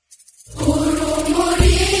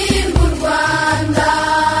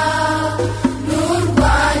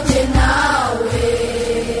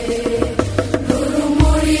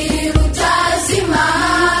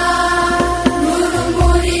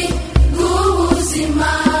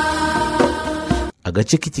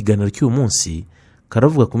Agace k'ikiganiro cy'uyu munsi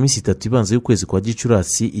karavuga ku minsi itatu ibanza y'ukwezi kwa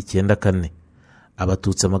Gicurasi 94.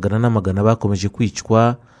 Abatutsi amagana n'amagana bakomeje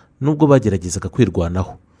kwicwa nubwo bageragezaga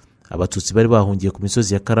kwirwanaho. Abatutsi bari bahungiye ku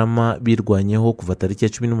misozi ya Karama birwanyeho kuva tariki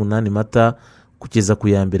ya 18 Mata kugeza ku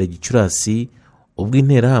ya 1 Gicurasi, ubwo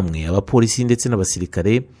Interahamwe, abapolisi ndetse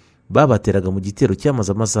n'abasirikare babateraga mu gitero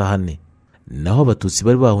cyamaze amasaha 4. Naho Abatutsi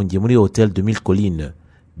bari bahungiye muri Hotel de Milles Collines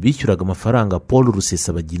bishyuraga amafaranga Paul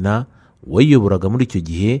Rusesabagina wayoboraga muri icyo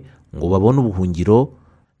gihe ngo babone ubuhungiro,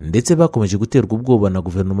 ndetse bakomeje guterwa ubwoba na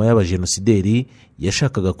guverinoma y'abajenosideri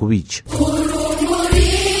yashakaga kubica.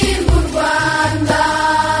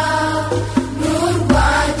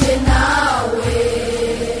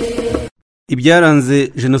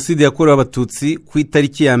 Ibyaranze jenoside yakorewe Abatutsi ku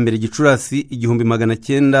itariki ya 1 Gicurasi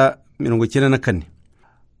 1994.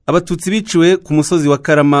 Abatutsi biciwe ku musozi wa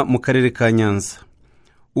Karama mu karere ka Nyanza.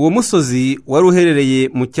 Uwo musozi wari uherereye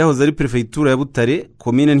mu cyahoze ari prefeitura ya Butare,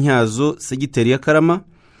 komine Ntyazo, segiteri ya Karama,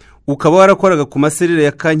 ukaba warakoraga ku maserere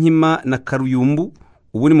ya Kankima na Karuyumbu,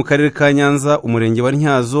 ubu ni mu karere ka Nyanza, umurenge wa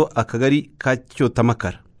Ntyazo, akagari ka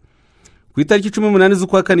Cyotamakara. Ku itariki 18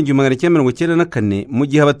 z'ukwa 1994, mu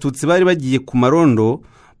gihe Abatutsi bari bagiye ku marondo,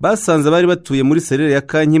 basanze bari batuye muri serere ya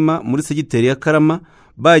Kankima muri segiteri ya Karama,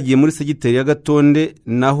 bagiye muri segiteri ya Gatonde,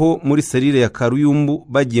 naho muri serire ya Karuyumbu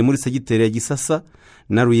bagiye muri segiteri ya Gisasa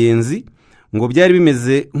na Ruyenzi, ngo byari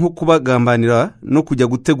bimeze nko kubagambanira no kujya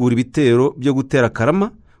gutegura ibitero byo gutera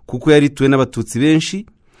Karama, kuko yari ituwe n'Abatutsi benshi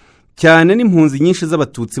cyane n'impunzi nyinshi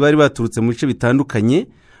z'Abatutsi bari baturutse mu bice bitandukanye,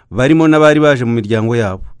 barimo n'abari baje mu miryango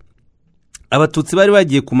yabo. Abatutsi bari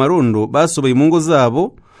bagiye ku marondo basoboye mu ngo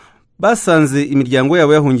zabo, basanze imiryango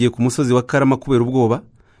yabo yahungiye ku musozi wa Karama kubera ubwoba,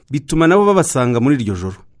 bituma nabo babasanga muri iryo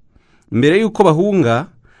joro. Mbere y'uko bahunga,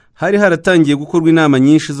 hari haratangiye gukorwa inama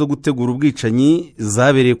nyinshi zo gutegura ubwicanyi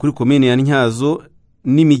zabereye kuri komine ya Ntyazo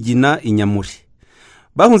n'Imigina inyamuri.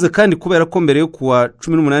 Bahunze kandi kubera ko mbere yo kuwa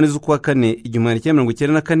 18 z'ukwa 4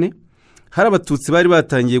 1994 hari Abatutsi bari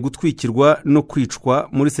batangiye gutwikirwa no kwicwa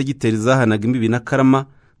muri segiteri zahanaga imbibi na Karama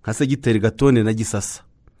nka segiteri Gatonde na Gisasa.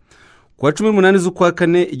 Kuwa 18 z'ukwa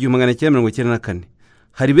 4 1994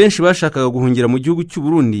 hari benshi bashakaga guhungira mu gihugu cy'u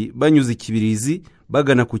Burundi banyuze Kibirizi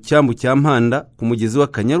bagana ku cyambu cya Mpanda ku mugezi wa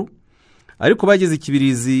Kanyaru, ariko bageze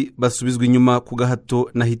Kibirizi basubizwa inyuma ku gahato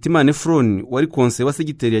na Hitimana Efron wari konse wa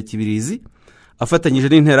segiteri ya Kibirizi afatanyije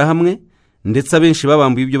n'Interahamwe, ndetse abenshi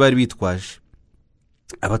babambuye ibyo bari bitwaje.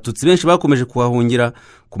 Abatutsi benshi bakomeje kuhahungira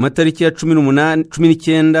ku matariki ya 18,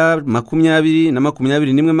 19, 20 na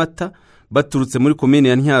 21 Mata baturutse muri komine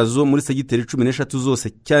ya Ntyazo muri segiteri 13 zose,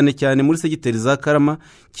 cyane cyane muri segiteri za Karama,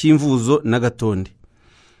 Kimvuzo na Gatonde.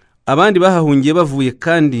 Abandi bahahungiye bavuye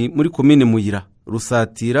kandi muri komine Muyira,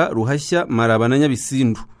 Rusatira, Ruhashya, Maraba na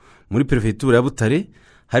Nyabisindu muri prefeitura ya Butare,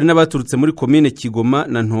 hari n'abaturutse muri komine Kigoma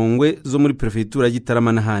na Ntongwe zo muri prefeitura ya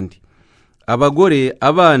Gitarama n'ahandi. Abagore,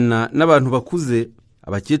 abana n'abantu bakuze,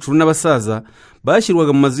 abakecuru n'abasaza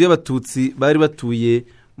bashyirwaga mu mazu y'Abatutsi bari batuye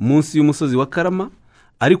munsi y'umusozi wa Karama,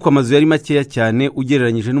 ariko amazu yari makeya cyane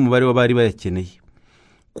ugereranyije n'umubare w'abari bayakeneye.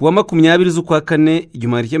 Kuwa 20 z'ukwa 4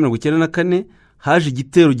 1994 haje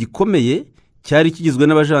igitero gikomeye cyari kigizwe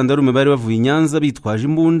n'abajandarume bari bavuye Nyanza bitwaje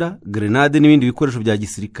imbunda, grenade n'ibindi bikoresho bya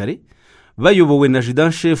gisirikare, bayobowe na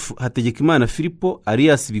Judan Chef Hategekimana Filipo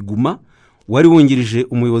alias Biguma wari wungirije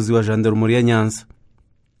umuyobozi wa jandarumuri ya Nyanza.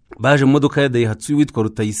 Baje mu modoka ya Daihatsu witwa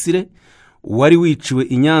Rutayisire wari wiciwe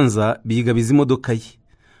i Nyanza, bigabiza imodoka ye.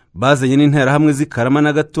 Bazanye n'Interahamwe z'Ikarama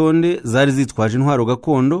na Gatonde zari zitwaje intwaro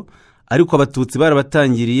gakondo, ariko Abatutsi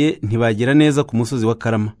barabatangiriye ntibagera neza ku musozi wa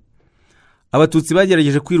Karama. Abatutsi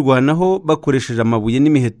bagerageje kwirwanaho bakoresheje amabuye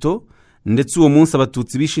n'imiheto, ndetse uwo munsi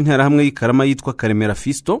Abatutsi bishe Interahamwe y'Ikarama yitwa Karemera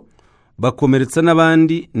Fisto, bakomeretsa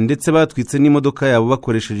n'abandi, ndetse batwitse n'imodoka yabo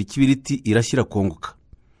bakoresheje ikibiriti irashyira kongoka.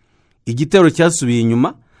 Igitero cyasubiye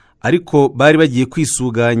inyuma, ariko bari bagiye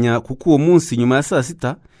kwisuganya kuko uwo munsi nyuma ya saa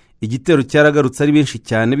sita igitero cyaragarutse ari benshi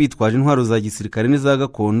cyane bitwaje intwaro za gisirikare n'iza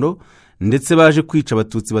gakondo, ndetse baje kwica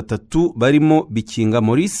Abatutsi 3 barimo Bikinga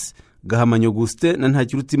Maurice, Gahamanyo Auguste na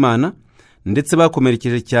Ntakirutimana, ndetse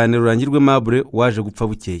bakomerekeje cyane Rurangirwe Mabure waje gupfa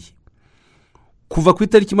bukeye. Kuva ku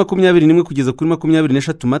itariki 21 kugeza kuri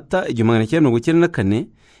 23 Mata 1994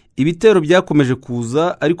 ibitero byakomeje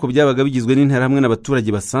kuza, ariko byabaga bigizwe n'Interahamwe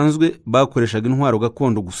n'abaturage basanzwe bakoreshaga intwaro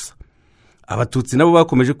gakondo gusa. Abatutsi nabo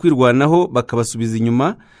bakomeje kwirwanaho bakabasubiza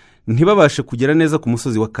inyuma, ntibabashe kugera neza ku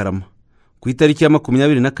musozi wa Karama. Ku itariki ya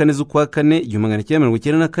 24 z'ukwa 4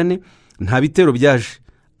 1994 nta bitero byaje,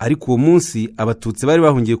 ariko uwo munsi Abatutsi bari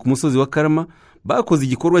bahungiye ku musozi wa Karama bakoze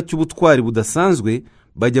igikorwa cy'ubutwari budasanzwe,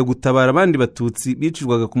 bajya gutabara abandi Batutsi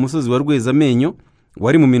bicirwaga ku musozi wa Rwezamenyo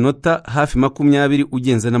wari mu minota hafi 20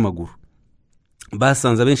 ugenze n'amaguru.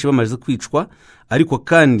 basanze abenshi bamaze kwicwa, ariko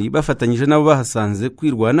kandi bafatanyije nabo bahasanze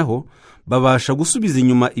kwirwanaho babasha gusubiza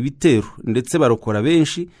inyuma ibitero, ndetse barokora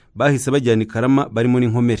benshi bahise bajyana i Karama barimo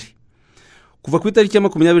n'inkomere. Kuva ku itariki ya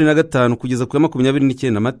 25 kugeza ku ya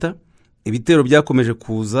 29 Mata, ibitero byakomeje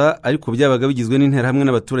kuza, ariko byabaga bigizwe n'Interahamwe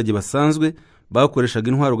n'abaturage basanzwe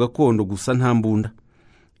bakoreshaga intwaro gakondo gusa nta mbunda.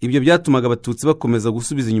 Ibyo byatumaga Abatutsi bakomeza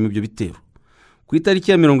gusubiza inyuma ibyo bitero. Ku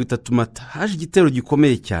itariki ya 30 Mata haje igitero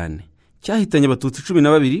gikomeye cyane cyahitanye Abatutsi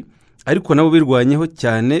 12, ariko nabo birwanyeho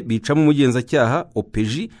cyane, bicamo umugenzacyaha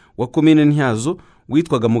OPG wa komine Ntyazo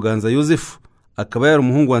witwaga Muganza Yozefu, akaba yari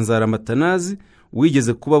umuhungu wa Nzaramatanazi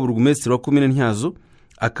wigeze kuba burugumesitiri wa komine Ntyazo,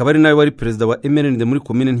 akaba ari nawe wari perezida wa MND muri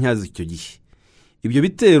komine Ntyazo icyo gihe. Ibyo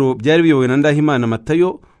bitero byari biyobowe na Ndahimana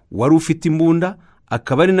Matayo wari ufite imbunda,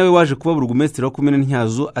 akaba ari nawe waje kuba burugumesitiri wa komine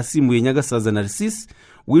Ntyazo asimbuye Nyagasaza Narcisse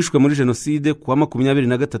wishwe muri jenoside ku wa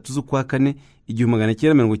 23 z'ukwa kane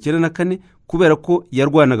 1994 kubera ko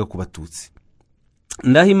yarwanaga ku Batutsi.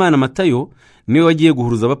 Ndahimana Matayo niwe wagiye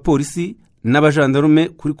guhuruza abapolisi n'abajandarume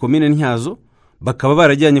kuri komine Ntyazo, bakaba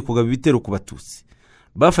barajyanye kugaba ibitero ku Batutsi.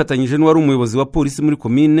 Bafatanyije n'uwari umuyobozi wa polisi muri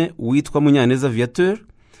komine witwa Munyaneza Viateur,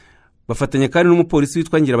 bafatanya kandi n'umupolisi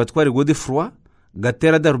witwa Ngirabatware Godefroy,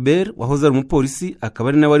 Gatera Darbert wahoze ari umupolisi, akaba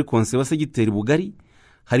ari nawe wari konseye wa segiteri Bugari.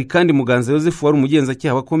 Hari kandi Muganza Yozefu wari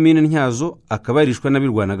umugenzacyaha wa komine Ntyazo, akaba yarishwe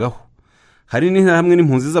n'abirwanagaho. Hari n'Interahamwe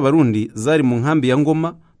n'impunzi z'Abarundi zari mu nkambi ya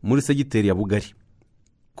Ngoma muri segiteri ya Bugari.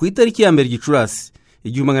 Ku itariki ya 1 Gicurasi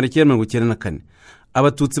 1994,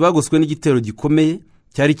 Abatutsi bagoswe n'igitero gikomeye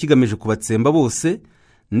cyari kigamije kubatsemba bose,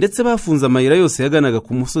 ndetse bafunze amayira yose yaganaga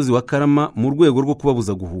ku musozi wa Karama mu rwego rwo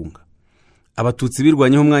kubabuza guhunga. Abatutsi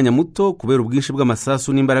birwanyeho umwanya muto kubera ubwinshi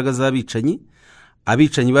bw'amasasu n'imbaraga z'abicanyi.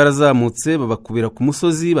 Abicanyi barazamutse babakubira ku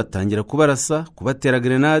musozi, batangira kubarasa, kubatera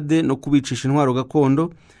grenade no kubicisha intwaro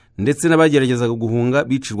gakondo, ndetse n'abageragezaga guhunga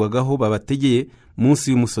bicirwagaho babategeye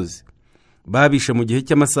munsi y'umusozi. Babishe mu gihe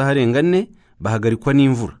cy'amasaha arenga 4, bahagarikwa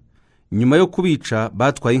n'imvura. Nyuma yo kubica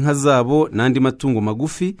batwaye inka zabo n'andi matungo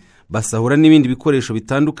magufi, basahura n'ibindi bikoresho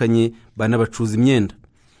bitandukanye, banabacuza imyenda.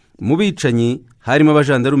 Mu bicanyi harimo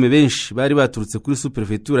abajandarume benshi bari baturutse kuri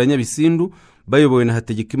superfetura ya Nyabisindu bayobowe na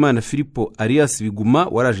Hategekimana Filipo alias Biguma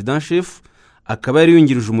wa Adjudant Chef, akaba yari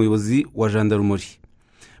yungirije umuyobozi wa jandarumori.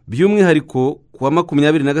 By'umwihariko ku wa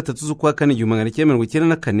 23 z'ukwa kane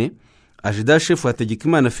 1994, Adjudant Chef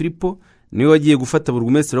Hategekimana Filipo niwe wagiye gufata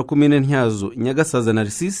burugumesitiri wa komine Ntyazo Nyagasaza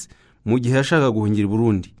Narcisse mu gihe yashaka guhungira i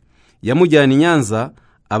Burundi. Yamujyana i Nyanza,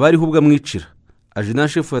 abariho ubwamwicira.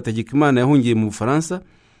 Adjudant Chef Hategekimana yahungiye mu Bufaransa,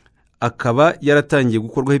 akaba yaratangiye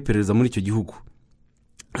gukorwaho iperereza muri icyo gihugu.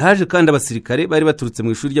 Haje kandi abasirikare bari baturutse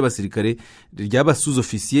mu ishuri ry'abasirikare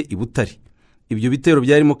ry'abasuzofisiye i Butare. Ibyo bitero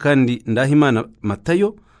byarimo kandi Ndahimana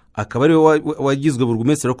Matayo, akaba ari wagizwe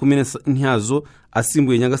burugumesitiri wa komine Ntyazo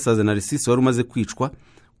asimbuye Nyagasaza Narcisse wari umaze kwicwa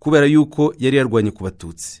kubera yuko yari yarwanye ku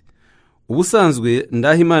Batutsi. Ubusanzwe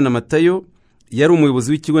Ndahimana Matayo yari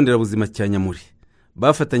umuyobozi w'ikigo nderabuzima cya Nyamure.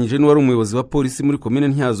 Bafatanyije n'uwari umuyobozi wa polisi muri komine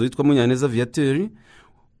Ntyazo witwa Munyaneza Viateur,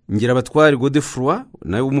 Ngirabatware Godefroy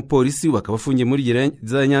nawe umupolisi, bakaba bafungiye muri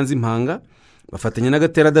gereza Nyanza Impanga. Bafatanya na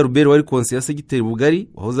Gatera Darbert wari konseye ya segiteri Bugari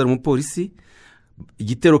wahoze ari umupolisi.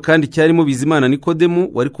 Igitero kandi cyarimo Bizimana Nikodemu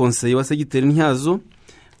wari konseye wa segiteri Ntyazo,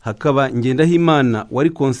 hakaba Ngendahimana wari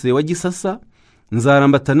konseye wa Gisasa,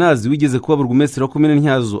 Nzaramatanazi wigeze kuba burugumesitiri wa komine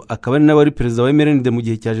Ntyazo, akaba ari nawe wari perezida wa MND mu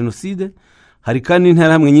gihe cya jenoside. Hari kandi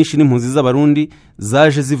Interahamwe nyinshi n'impunzi z'Abarundi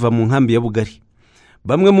zaje ziva mu nkambi ya Bugari.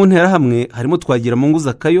 Bamwe mu Interahamwe harimo Twagiramungu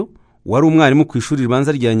Zakayo wari umwarimu ku ishuri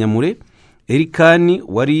ribanza rya Nyamure, Erikani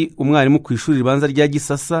wari umwarimu ku ishuri ribanza rya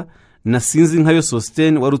Gisasa, na Sinzinkayo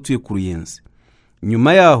Sostene wari utuye ku Ruyenzi.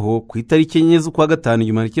 Nyuma yaho ku itariki 4 z'ukwa gatanu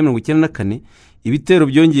 1994, ibitero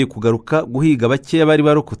byongeye kugaruka guhiga bakeya bari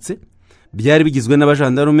barokotse. Byari bigizwe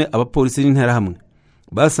n'abajandarume, abapolisi n'Interahamwe.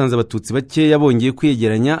 Basanze Abatutsi bakeya bongeye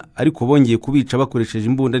kwiyegeranya, ariko bongeye kubica bakoresheje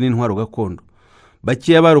imbunda n'intwaro gakondo.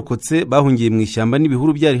 Bakeya barokotse bahungiye mu ishyamba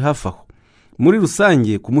n'ibihuru byari hafi aho. Muri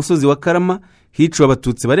rusange ku musozi wa Karama hiciwe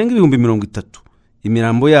Abatutsi barenga 30,000.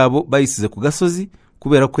 Imirambo yabo bayisize ku gasozi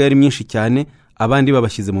kubera ko yari myinshi cyane, abandi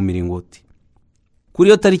babashyize mu miringoti. Kuri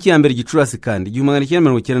yo tariki ya 1 Gicurasi kandi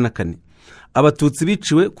 1994, Abatutsi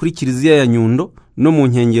biciwe kuri kiliziya ya Nyundo no mu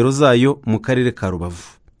nkengero zayo mu karere ka Rubavu.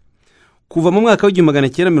 Kuva mu mwaka wa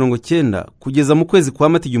 1990 kugeza mu kwezi kwa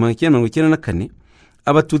Mata 1994,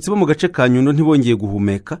 Abatutsi bo mu gace ka Nyundo ntibongeye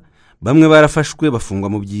guhumeka, bamwe barafashwe bafungwa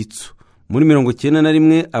mu byitso. Muri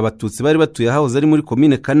 1991 Abatutsi bari batuye ahahoze ari muri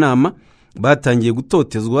komine Kanama batangiye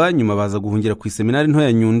gutotezwa, nyuma baza guhungira ku iseminari nto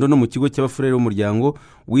ya Nyundo no mu kigo cy'abafurere b'umuryango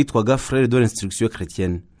witwaga Frères de l'Instruction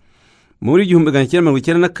Chrétienne. muri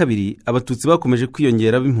 1992 abatutsi bakomeje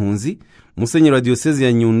kwiyongera b'impunzi. Musenyeri wa diyosezi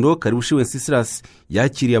ya Nyundo Karibushiwe Wenceslas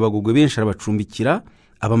yakiriye abagogwe benshi arabacumbikira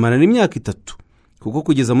abamarana imyaka 3 kuko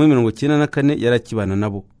kugeza muri 1994 yarakibana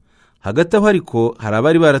nabo. Hagati aho ariko hari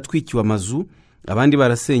abari baratwikiwe amazu, abandi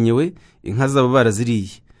barasenyewe, inka zabo baraziriye.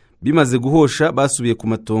 Bimaze guhosha basubiye ku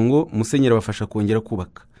matongo, musenyeri abafasha kongera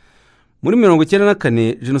kubaka. Muri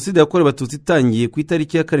 1994 jenoside yakorewe abatutsi itangiye ku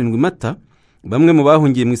itariki ya 7 Mata, bamwe mu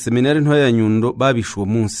bahungiye mu seminari ntoya ya Nyundo babishe uwo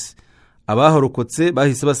munsi. Abahorokotse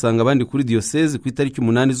bahise basanga abandi kuri diyosezi ku itariki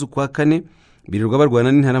 8 z'ukwa 4, birirwa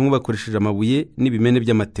barwana n'Interahamwe bakoresheje amabuye n'ibimene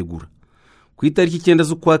by'amategura. Ku itariki 9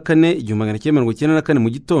 z'ukwa 4 1994 mu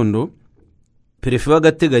gitondo, perefe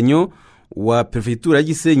w'agateganyo wa perefegitura ya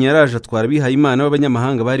Gisenyi yaraje atwara abihaye Imana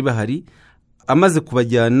b'abanyamahanga bari bahari. Amaze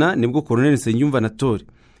kubajyana nibwo Colonel Nsengiyumva Natore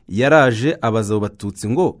yaraje abaza abo batutsi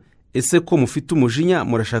ngo ese ko mufite umujinya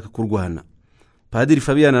murashaka kurwana? Padiri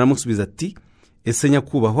Fabian aramusubiza ati ese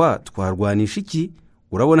nyakubahwa twarwanisha iki?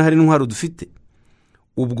 Urabona hari intwaro dufite.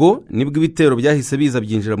 Ubwo nibwo ibitero byahise biza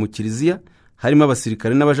byinjira mu kiliziya, harimo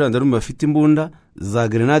abasirikare n'abajandarume bafite imbunda za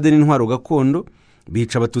grenade n'intwaro gakondo,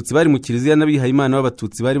 bica abatutsi bari mu kiliziya n'abihaye Imana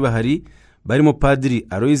b'abatutsi bari bahari, barimo Padiri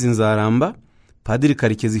Aloys Nzaramba, Padiri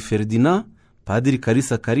Karekezi Ferdinand, Padiri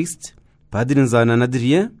Kalisa Kariste, Padiri Nzanana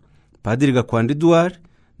Adrien, Padiri Gakwandi Edouard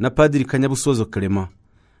na Padiri Kanyabusozo Clement.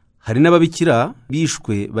 Hari n'ababikira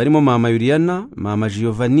bishwe barimo Mama Juliana, Mama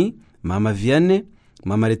Giovanni, Mama Vianney,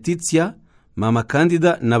 Mama Letitia, Mama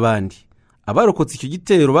Candida n'abandi. Abarokotse icyo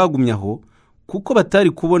gitero bagumye aho kuko batari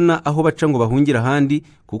kubona aho baca ngo bahungira ahandi,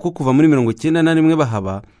 kuko kuva muri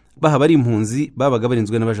 1991 bahaba ari impunzi babaga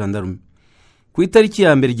barinzwe n'abajandarume. Ku itariki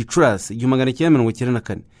ya 1 Gicurasi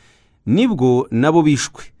 1994 nibwo nabo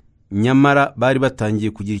bishwe, nyamara bari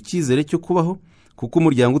batangiye kugira icyizere cyo kubaho kuko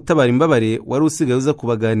umuryango utabara imbabare wari usigaye uza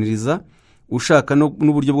kubaganiriza ushaka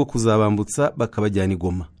n'uburyo bwo kuzabambutsa bakabajyana i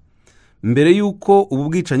Goma. Mbere yuko ubu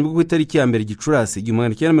bwicanyi bwo ku itariki ya 1 Gicurasi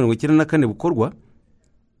 1994 bukorwa,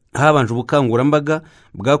 habanje ubukangurambaga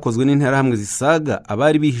bwakozwe n'Interahamwe zisaga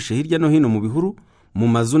abari bihishe hirya no hino mu bihuru, mu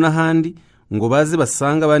mazu n'ahandi, ngo baze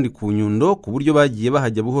basanga abandi ku Nyundo, ku buryo bagiye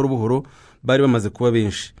bahajya buhoro buhoro, bari bamaze kuba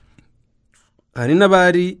benshi. Hari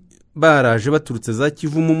n'abari baraje baturutse za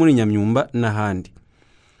Kivumu muri Nyamyumba n'ahandi.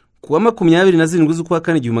 Kuwa 27 z'ukwa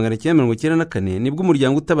 4 1994 nibwo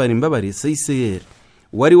umuryango utabara imbabare CICR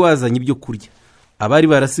wari wazanye ibyo kurya. Abari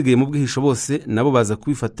barasigaye mu bwihisho bose nabo baza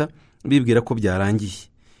kubifata bibwira ko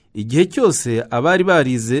byarangiye. Igihe cyose abari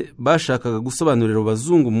barize bashakaga gusobanurira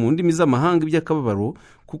abazungu mu ndimi z'amahanga iby'akababaro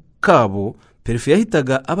kabo, perefe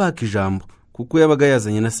yahitaga abaka ijambo kuko yabaga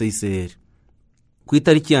yazanye na CICR. Ku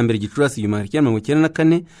itariki ya 1 Gicurasi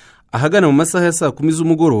 1994 ahagana mu masaha ya saa 10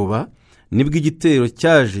 z'umugoroba nibwo igitero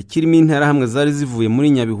cyaje kirimo Interahamwe zari zivuye muri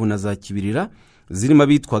Nyabihu na za Kibirira, zirimo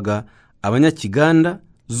abitwaga Abanyakiganda,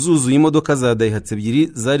 zuzuye imodoka za Daihatsu 2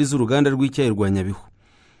 zari z'uruganda rw'icyayi rwa Nyabihu.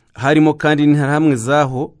 Harimo kandi Interahamwe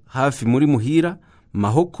zaho hafi muri Muhira,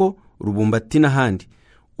 Mahoko, Rubumbati n'ahandi.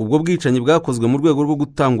 Ubwo bwicanyi bwakozwe mu rwego rwo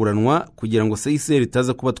gutanguranwa kugira ngo CICR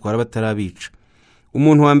itaza kubatwara batarabica.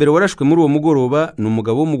 Umuntu wa mbere warashwe muri uwo mugoroba ni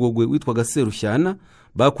umugabo w'umugogwe witwaga Serushyana,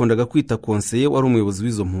 bakundaga kwita konseye, wari umuyobozi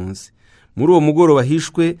w'izo mpunzi. Muri uwo mugoroba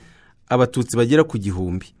hishwe abatutsi bagera ku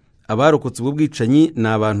 1,000. Abarokotse ubwo bwicanyi ni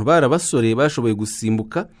abantu barabasore bashoboye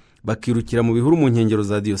gusimbuka bakirukira mu bihuru mu nkengero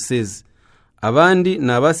za diyosezi. Abandi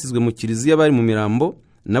ni abasizwe mu kiliziya bari mu mirambo,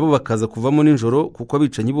 nabo bakaza kuvamo n'injoro kuko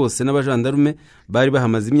abicanyi bose n'abajandarume bari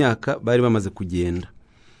bahamaze imyaka bari bamaze kugenda.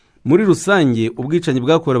 Muri rusange ubwicanyi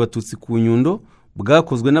bwakorewe abatutsi ku Nyundo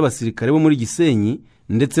bwakozwe n'abasirikare bo muri Gisenyi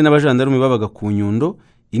ndetse n'abajandarume babaga ku Nyundo,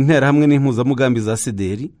 Interahamwe n'impuzamugambi za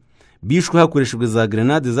Sederi, bishwe hakoreshejwe za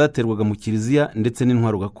grenade zaterwaga mu kiliziya ndetse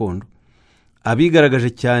n'intwaro gakondo. Abigaragaje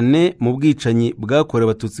cyane mu bwicanyi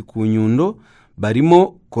bwakorewe abatutsi ku Nyundo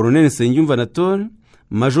barimo Colonel Nsengiyumva Natore,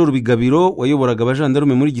 Major Bigabiro wayoboraga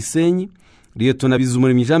abajandarume muri Gisenyi, Lieutenant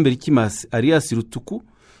Bizumuremyi Jean Berikimasi alias Rutuku,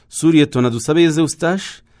 Lieutenant Dusabeze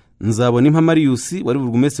Eustache, Nzabona Impa Marius wari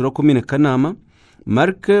burugumestre wa commune Kanama,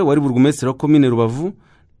 Marc wari burugumestre wa commune Rubavu,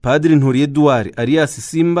 Padiri Nturiye Edouard alias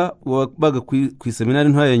Simba wabaga ku seminari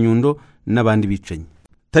ntoya ya Nyundo n'abandi bicanyi.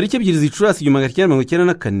 Tariki 2 Gicurasi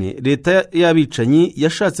 1994 leta y'abicanyi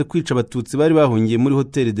yashatse kwica abatutsi bari bahungiye muri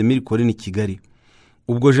Hotel de Milles Collines Kigali.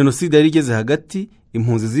 Ubwo jenoside yari igeze hagati,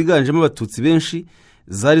 impunzi ziganjemo abatutsi benshi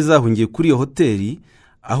zari zahungiye kuri iyo hoteli,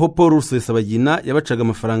 aho Paul Rusesabagina yabacaga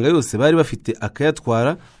amafaranga yose bari bafite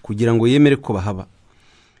akayatwara kugira ngo yemere ko bahaba.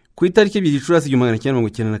 Ku itariki 2 Gicurasi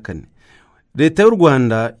 1994 leta y'u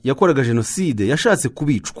Rwanda yakoraga jenoside yashatse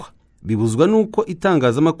kubicwa, bibuzwa nuko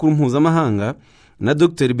itangazamakuru mpuzamahanga na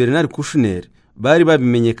Dr Bernard Kouchner bari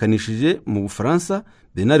babimenyekanishije mu Bufaransa.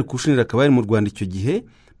 Bernard Kouchner akaba yari mu Rwanda icyo gihe,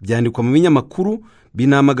 byandikwa mu binyamakuru,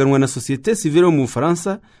 binamaganwa na société civile yo mu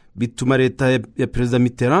Bufaransa, bituma leta ya Perezida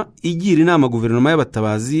Mitterrand igira inama guverinoma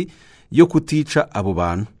y'abatabazi yo kutica abo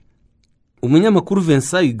bantu. Umunyamakuru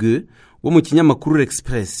Vincent Hugo wo mu kinyamakuru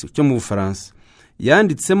L'Express cyo mu Bufaransa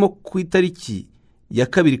yanditsemo ku itariki ya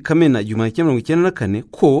 2 Kamena 1994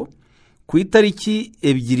 ko ku itariki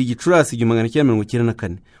 2 Gicurasi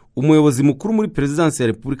 1994 umuyobozi mukuru muri Perezidansi ya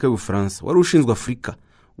Repubulika y'Ubufaransa wari ushinzwe Afurika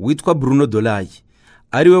witwa Bruno Dolaye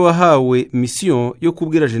ariwe wahawe mission yo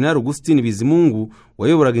kubwira General Augustin Bizimungu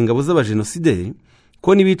wayoboraga ingabo z'abajenosideri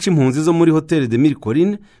ko nibica impunzi zo muri Hotel de Milles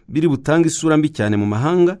Collines biri butanga isura mbi cyane mu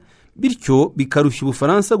mahanga, bityo bikarushya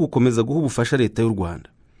Ubufaransa gukomeza guha ubufasha leta y'u Rwanda.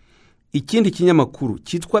 Ikindi kinyamakuru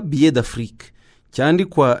cyitwa Billet d'Afrique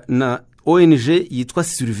cyandikwa na ONG yitwa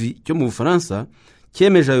Survie cyo mu Bufaransa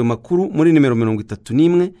cyemeje ayo makuru muri nimero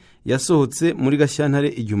 31 yasohotse muri Gashyantare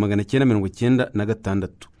 1996.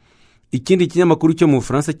 Ikindi kinyamakuru cyo mu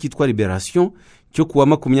Bufaransa cyitwa Libération cyo kuwa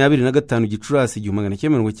 25 Gicurasi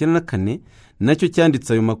 1994 nacyo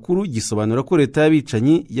cyanditse ayo makuru gisobanura ko leta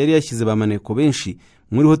y'abicanyi yari yashyize bamaneko benshi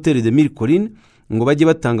muri Hotel de Milles Collines ngo bajye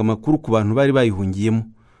batanga amakuru ku bantu bari bayihungiyemo.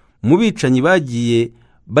 Mu bicanyi bagiye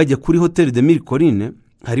bajya kuri Hotel de Milles Collines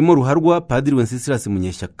harimo ruharwa Padiri Wenceslas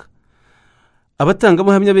Munyeshyaka.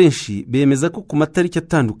 Abatangabuhamya benshi bemeza ko ku matariki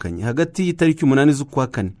atandukanye hagati y'itariki 8 z'ukwa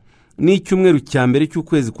 4 n'icyumweru cya mbere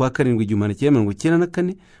cy'ukwezi kwa 7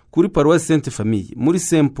 1994 kuri Paroisse Sainte Famille muri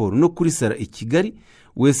Saint Paul no kuri Sara i Kigali,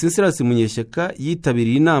 Wenceslas Munyeshyaka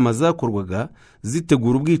yitabiriye inama zakorwaga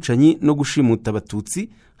zitegura ubwicanyi no gushimuta Abatutsi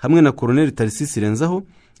hamwe na Colonel Tarisisi Renzaho,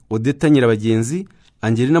 Odeta Nyirabagenzi,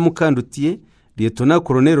 Angelina Mukandutiye, Lieutenant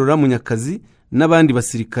Colonel Laurent Munyakazi n'abandi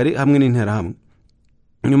basirikare hamwe n'Interahamwe.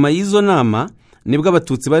 Nyuma y'izo nama nibwo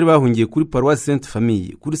Abatutsi bari bahungiye kuri Paroisse Sainte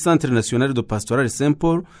Famille, kuri Centre National de Pastoral Saint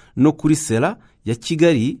Paul no kuri Sera ya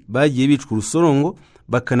Kigali bagiye bicwa urusorongo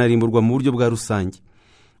bakanarimburwa mu buryo bwa rusange.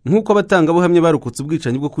 Nk'uko abatangabuhamya barokotse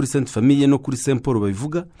ubwicanyi bwo kuri Sainte Famille no kuri Saint Paul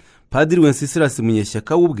babivuga, Padiri Wenceslas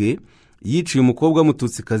Munyeshyaka ubwe yiciye umukobwa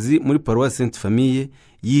w'umututsikazi muri Paroisse Sainte Famille,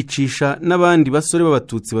 yicisha n'abandi basore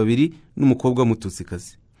b'Abatutsi babiri n'umukobwa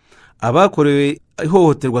w'umututsikazi. Abakorewe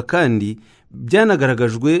ihohoterwa kandi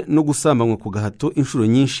byanagaragajwe no gusambanywa ku gahato inshuro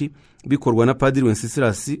nyinshi bikorwa na Padiri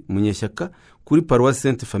Wenceslas Munyeshyaka kuri Paroisse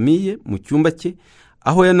Sainte Famille mu cyumba cye,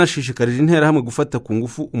 aho yanashishikarije Interahamwe gufata ku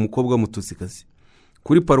ngufu umukobwa w'umututsikazi.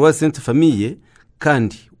 Kuri Paroisse Sainte Famille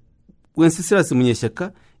kandi Wenceslas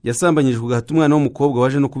Munyeshyaka yasambanyije ku gahato umwana w'umukobwa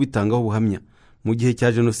waje no kubitangaho ubuhamya. Mu gihe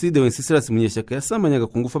cya Jenoside Wenceslas Munyeshyaka yasambanyaga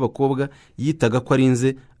ku ngufu abakobwa yitaga ko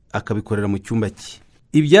arinze akabikorera mu cyumba cye.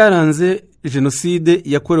 Ibyaranze Jenoside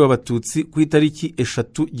yakorewe Abatutsi ku itariki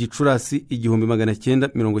 3 Gicurasi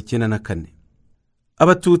 1994.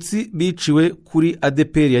 Abatutsi biciwe kuri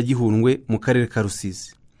ADPR ya Gihundwe mu karere ka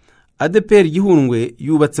Rusizi. ADPR Gihundwe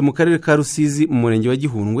yubatse mu karere ka Rusizi mu murenge wa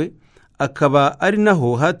Gihundwe, akaba ari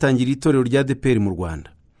naho hatangiriye itorero rya ADPR mu Rwanda.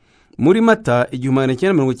 Muri Mata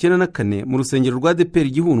 1994 mu rusengero rwa ADPR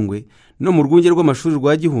Gihundwe no mu rwunge rw'amashuri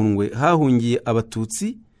rwa Gihundwe hahungiye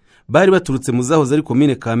Abatutsi bari baturutse mu zahoze ari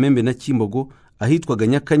komine Kamembe na Kimbogo, ahitwaga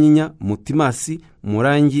Nyakanyinya, Mutimasi,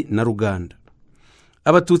 Murangi na Ruganda.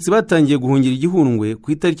 Abatutsi batangiye guhungira Igihundwe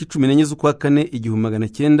ku itariki 14 z'ukwa 4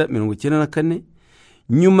 1994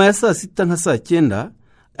 nyuma ya saa 6 nka saa 9,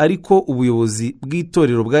 ariko ubuyobozi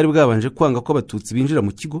bw'itorero bwari bwabanje kwanga ko Abatutsi binjira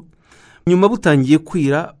mu kigo. Nyuma butangiye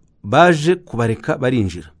kwira baje kubareka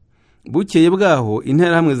barinjira. Bukeye bwaho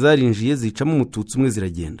Interahamwe zarinjiye zicamo Umututsi umwe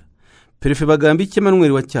ziragenda. Perefe Bagambiki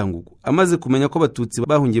Emmanuel wa Cyangugu amaze kumenya ko Abatutsi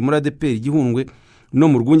bahungiye muri ADPR Gihundwe no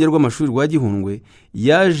mu rwunge rw'amashuri rwa Gihundwe,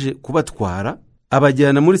 yaje kubatwara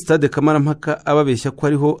abajyana muri stade Kamarampaka ababeshya ko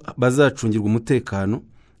ariho bazacungirwa umutekano.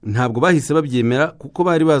 Ntabwo bahise babyemera kuko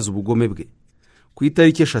bari bazi ubugome bwe. Ku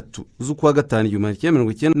itariki 3 z'ukwa 5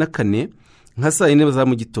 1994 nka saa 4 za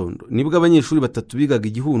mu gitondo nibwo abanyeshuri 3 bigaga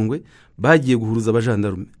Igihundwe bagiye guhuruza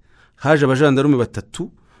abajandarume. Haje abajandarume 3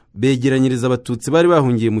 begeranyiriza Abatutsi bari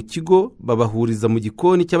bahungiye mu kigo, babahuriza mu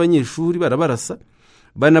gikoni cy'abanyeshuri barabarasa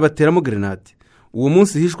banabateramo grenade. Uwo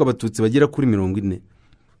munsi hishwa Abatutsi bagera kuri 40.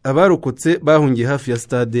 Abarokotse bahungiye hafi ya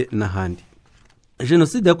stade n'ahandi.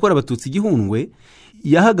 Jenoside yakorewe Abatutsi Gihundwe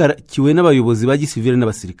yahagarakiwe n'abayobozi ba gisivile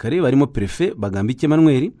n'abasirikare barimo Prefe Bagambiki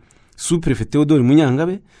Emmanuel, Sous-Préfet Theodore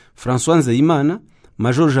Munyangabe, François Nzeyimana,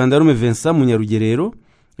 Major Gendarme Vincent Munyarugerero,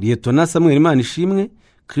 Lieutenant Samuel Manishimwe,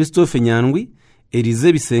 Christophe Nyandwi,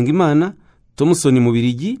 Elize Bisengimana, Thomson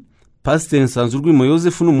Mubirigi, Pasteur Nsanzurwimo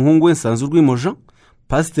Joseph n'umuhungu we Nsanzurwimo Jean,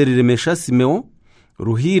 Pasteur Remesha Simeon,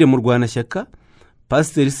 Ruhire Murwanashyaka,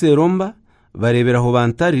 Pasteur Seromba, Bareberaho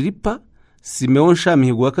Bantari Ripa Simeon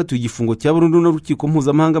Shamihigo wakatiwe igifungo cya burundu n'urukiko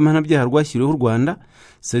mpuzamahanga mpanabyaha rwashyiriweho u Rwanda,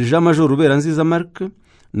 Sergeant Major Ruberanziza Marc,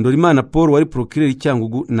 Ndorimana Paul wari procureur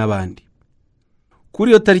Cyangugu n'abandi.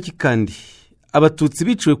 Kuri iyo tariki kandi Abatutsi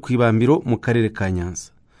biciwe ku ibambiro mu karere ka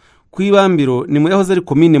Nyanza. Ku ibambiro ni mu yahoze ari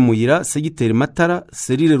komine Muyira, segiteri Matara,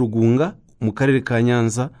 serire Rugunga mu karere ka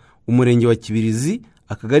Nyanza, umurenge wa Kibirizi,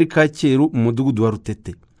 akagari ka Cyeru, mu mudugudu wa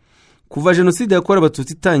Rutete. Kuva jenoside yakorewe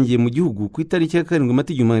Abatutsi itangiye mu gihugu ku itariki ya 7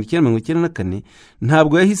 Mata 1994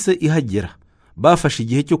 ntabwo yahise ihagera. Bafashe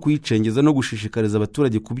igihe cyo kuyicengeza no gushishikariza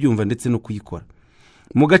abaturage kubyumva ndetse no kuyikora.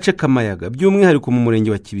 Mu gace k'Amayaga by'umwihariko mu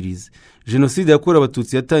murenge wa Kibirizi, jenoside yakorewe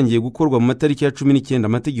Abatutsi yatangiye gukorwa mu matariki ya 19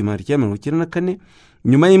 Mata 1994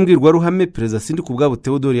 nyuma y'imbwirwaruhame Perezida Sindikubwabo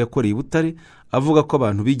Theodore yakoreye i Butare avuga ko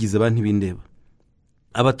abantu bigize abantu bindeba.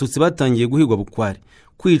 Abatutsi batangiye guhigwa bukware,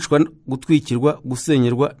 kwicwa, gutwikirwa,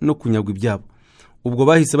 gusenyerwa no kunyagwa ibyabo. Ubwo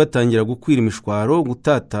bahise batangira gukwira imishwaro,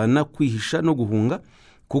 gutatana, kwihisha no guhunga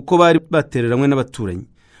kuko bari batereranywe n'abaturanyi.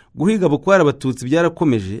 Guhiga bukware Abatutsi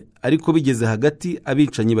byarakomeje, ariko bigeze hagati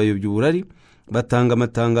abicanyi bayobya uburari, batanga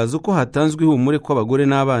amatangazo ko hatanzwe ihumure ko abagore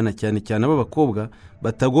n'abana cyane cyane ab'abakobwa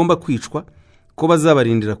batagomba kwicwa, ko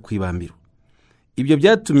bazabarindira ku ibambiro. Ibyo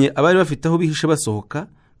byatumye abari bafite aho bihishe basohoka,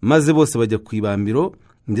 maze bose bajya ku ibambiro,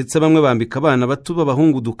 ndetse bamwe bambika abana bato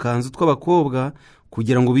b'abahungu udukanzu tw'abakobwa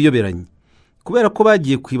kugira ngo biyoberanye. Kubera ko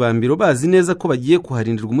bagiye ku ibambiro bazi neza ko bagiye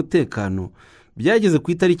kuharindirwa umutekano, byageze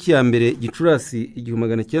ku itariki ya 1 Gicurasi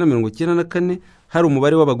 1994 hari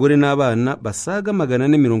umubare w'abagore n'abana basaga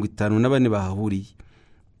 454 bahahuriye.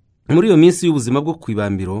 Muri iyo minsi y'ubuzima bwo ku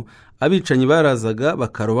ibambiro, abicanyi barazaga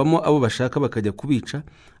bakarobamo abo bashaka bakajya kubica,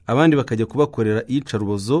 abandi bakajya kubakorera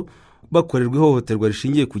iyicarubozo, bakorerwa ihohoterwa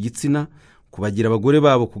rishingiye ku gitsina, kubagira abagore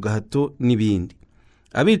babo ku gahato n'ibindi.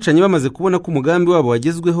 Abicanyi bamaze kubona ko umugambi wabo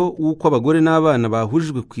wagezweho w'uko abagore n'abana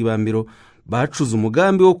bahurijwe ku ibambiro, bacuze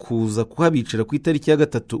umugambi wo kuza kuhabicira ku itariki ya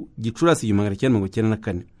 3 Gicurasi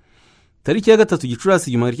 1994. Tariki ya 3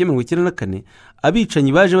 Gicurasi 1994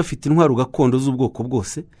 abicanyi baje bafite intwaro gakondo z'ubwoko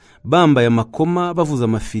bwose, bambaye amakoma, bavuza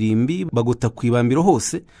amafirimbi, bagota ku ibambiro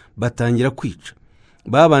hose, batangira kwica.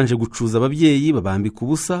 Babanje gucuza ababyeyi, babambika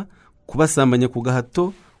ubusa, kubasambanya ku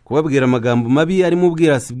gahato, kubabwira amagambo mabi arimo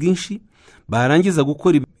ubwirasi bwinshi. Barangiza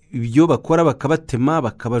gukora ibyo bakora bakabatema,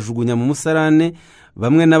 bakabajugunya mu musarane,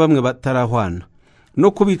 bamwe na bamwe batarahwana.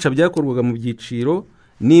 No kubica byakorwaga mu byiciro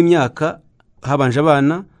n'imyaka, habanje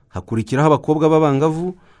abana, hakurikiraho abakobwa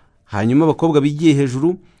b'abangavu, hanyuma abakobwa bigiye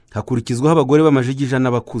hejuru, hakurikizwaho abagore b'amajigija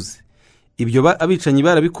n'abakuze. Ibyo abicanyi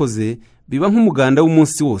barabikoze biba nk'umuganda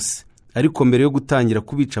w'umunsi wose. Ariko mbere yo gutangira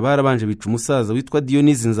kubica barabanje bica umusaza witwa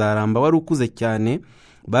Dionise Nzaramba wari ukuze cyane,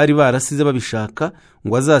 bari barasize babishaka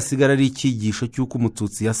ngo azasigara ari icyigisho cy'uko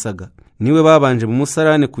Umututsi yasaga. Niwe babanje mu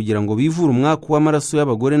musarane kugira ngo bivure umwaku w'amaraso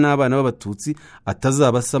y'abagore n'abana b'Abatutsi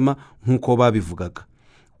atazabasama nk'uko babivugaga.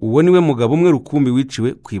 Uwo niwe mugabo umwe rukumbi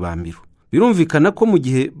wiciwe ku ibambiro. Birumvikana ko mu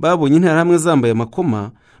gihe babonye Interahamwe zambaye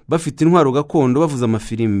amakoma, bafite intwaro gakondo, bavuza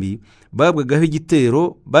amafirimbi, babwagaho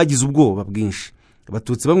igitero, bagize ubwoba bwinshi.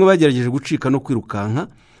 Abatutsi bamwe bagerageje gucika no kwirukanka,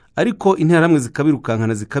 ariko Interahamwe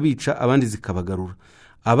zikabirukankana zikabica, abandi zikabagarura.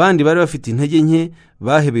 Abandi bari bafite intege nke,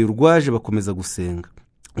 bahebeye urwaje bakomeza gusenga.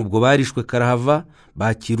 Ubwo barishwe karahava,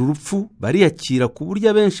 bakira urupfu, bariyakira ku buryo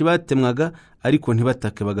abenshi batemwaga, ariko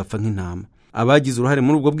ntibatake bagapfa nk'intama. Abagize uruhare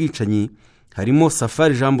muri ubwo bwicanyi harimo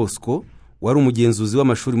Safari Jean Bosco, wari umugenzuzi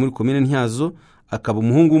w'amashuri muri komine Ntyazo, akaba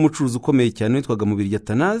umuhungu w'umucuruzi ukomeye cyane witwaga Mubirya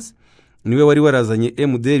Atanaze. Niwe wari warazanye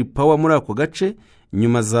MDR Power muri ako gace,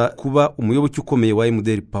 nyuma za kuba umuyoboke ukomeye wa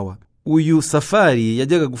MDR Power. Uyu Safari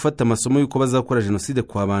yajyaga gufata amasomo y'uko bazakora jenoside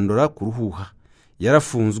kwa Bandora ku Ruhuha.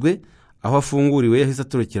 Yarafunzwe, aho afunguriwe yahise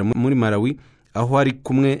atorokera muri Malawi, aho ari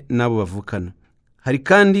kumwe n'abo bavukana. Hari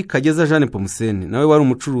kandi Kageza Jeanne Pomusene, nawe wari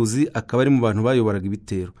umucuruzi, akaba ari mu bantu bayoboraga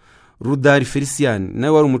ibitero. Rudari Felician,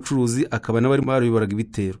 nawe wari umucuruzi, akaba nawe bayoboraga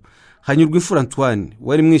ibitero. Hanyurwa Imfura Antoine,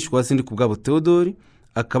 wari mwishywa wa Sindikubwabo Theodore,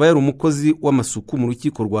 akaba yari umukozi w'amasuku mu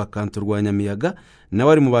rukiko rwa Kanto rwa Nyamiyaga,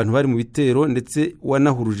 nawe ari mu bantu bari mu bitero ndetse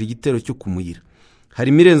wanahuruje igitero cyo kumuyira.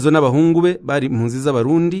 Hari Mirenzo n'abahungu be bari impunzi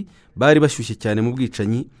z'Abarundi, bari bashyushye cyane mu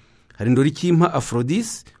bwicanyi. Hari Ndorikimpa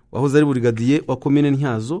Aphrodis, wahoze ari burigadiye wa komine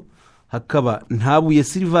Ntyazo. Hakaba Ntabuye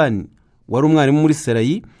Silvani, wari umwarimu muri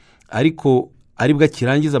Serayi, ariko aribwo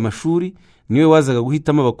akirangiza amashuri, niwe wazaga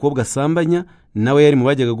guhitamo abakobwa asambanya, nawe yari mu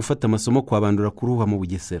bajyaga gufata amasomo kwa Bandora ku Ruhuha mu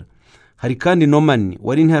Bugesera. Hari kandi Nomani,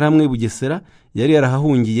 wari Interahamwe y'Ubugesera, yari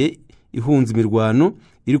yarahahungiye ihunze imirwano,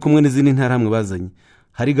 iri kumwe n'izindi Interahamwe bazanye.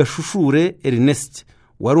 Hari Gashushure Ernest,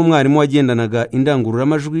 wari umwarimu wagendanaga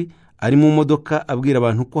indangururamajwi, ari mu modoka abwira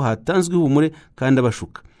abantu ko hatanzwe ihumure kandi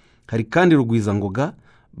abashuka. Hari kandi Rugwizangoga,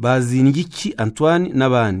 Bazingiki Antoine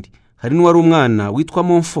n'abandi. Hari n'uwari umwana witwa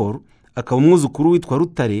Monfort, akaba umwuzukuru witwa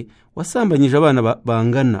Rutare wasambanyije abana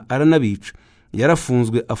bangana aranabica.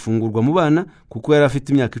 Yarafunzwe afungurwa mu bana kuko yari afite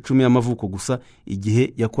imyaka 10 y'amavuko gusa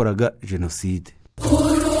igihe yakoraga jenoside.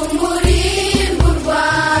 Urumuri rw'u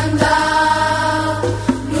Rwanda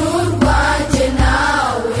n'urwanjye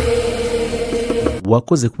nawe.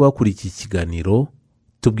 Wakoze kuba wakurikiye ikiganiro,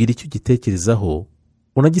 tubwira icyo ugitekerezaho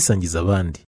unagisangiza abandi.